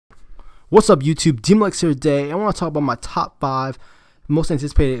What's up, YouTube? DMLX here today. I want to talk about my top 5 most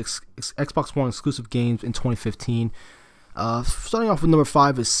anticipated Xbox One exclusive games in 2015. Starting off with number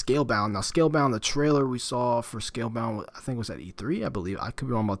 5 is Scalebound. Now, Scalebound, the trailer we saw for Scalebound, I think it was at E3, I believe. I could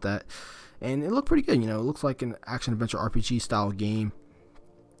be wrong about that. And it looked pretty good. You know, it looks like an action-adventure RPG style game.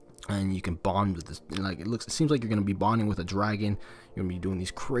 And you can bond with this. Like, it seems like you're going to be bonding with a dragon. You're going to be doing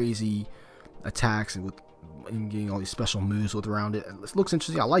these crazy attacks and getting all these special moves with around it. This looks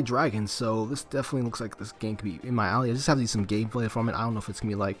interesting. I like dragons, so this definitely looks like this game could be in my alley. I just have to see some gameplay from it. I don't know if it's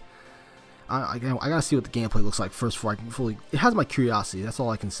gonna be like. I gotta see what the gameplay looks like first before I can fully. It has my curiosity. That's all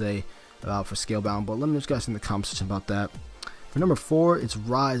I can say about for Scalebound. But let me know guys in the comment section about that. For number 4, it's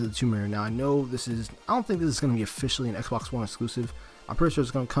Rise of the Tomb Raider. Now I know this is. I don't think this is gonna be officially an Xbox One exclusive. I'm pretty sure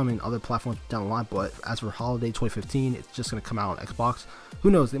it's going to come in other platforms down the line, but as for holiday 2015, it's just going to come out on Xbox. Who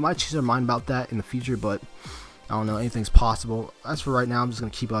knows? They might change their mind about that in the future, but I don't know. Anything's possible. As for right now, I'm just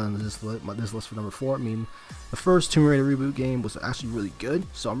going to keep out on this list for number 4. I mean, the first Tomb Raider reboot game was actually really good,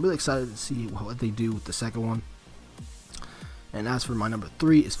 so I'm really excited to see what they do with the second one. And as for my number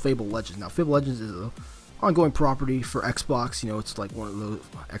 3 is Fable Legends. Now, Fable Legends is an ongoing property for Xbox. You know, it's like one of those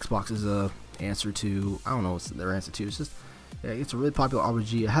Xbox's answer to, I don't know what's their answer to. It's just, yeah, it's a really popular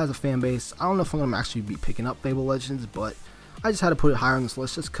RPG. It has a fan base. I don't know if I'm going to actually be picking up Fable Legends, but I just had to put it higher on this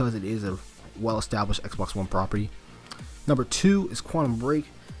list just because it is a well-established Xbox One property. Number 2 is Quantum Break.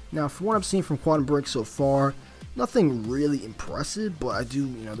 Now, from what I've seen from Quantum Break so far, nothing really impressive, but I do,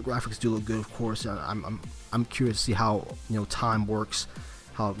 you know, the graphics do look good, of course. I'm curious to see how, you know, time works,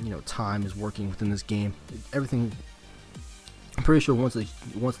 how, you know, time is working within this game. Everything. I'm pretty sure once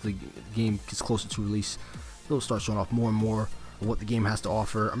the game gets closer to release, it'll start showing off more and more of what the game has to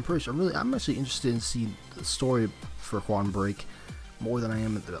offer. I'm actually interested in seeing the story for Quantum Break more than I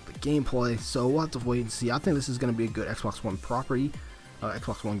am about the gameplay. So we'll have to wait and see. I think this is going to be a good Xbox One property,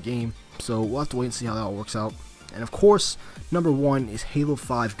 Xbox One game. So we'll have to wait and see how that all works out. And of course, number 1 is Halo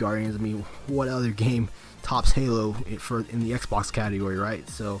 5 Guardians. I mean, what other game tops Halo in the Xbox category, right?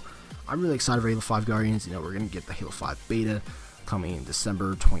 So I'm really excited for Halo 5 Guardians. You know, we're going to get the Halo 5 beta coming in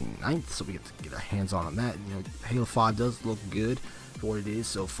December 29th, so we get to get our hands on that. You know, Halo 5 does look good for what it is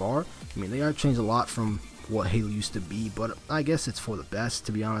so far. I mean, they have changed a lot from what Halo used to be, but I guess it's for the best,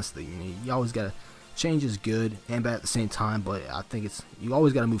 to be honest. You always gotta, change is good and bad at the same time, but I think you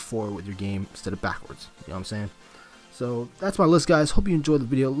always gotta move forward with your game instead of backwards. You know what I'm saying? So that's my list, guys. Hope you enjoyed the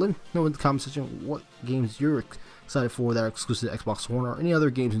video. Let me know in the comment section what games you're excited for that are exclusive to Xbox One, or any other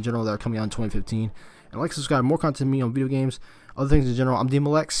games in general that are coming out in 2015. And like, subscribe, more content to me on video games, other things in general. I'm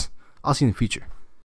DMLX. I'll see you in the future.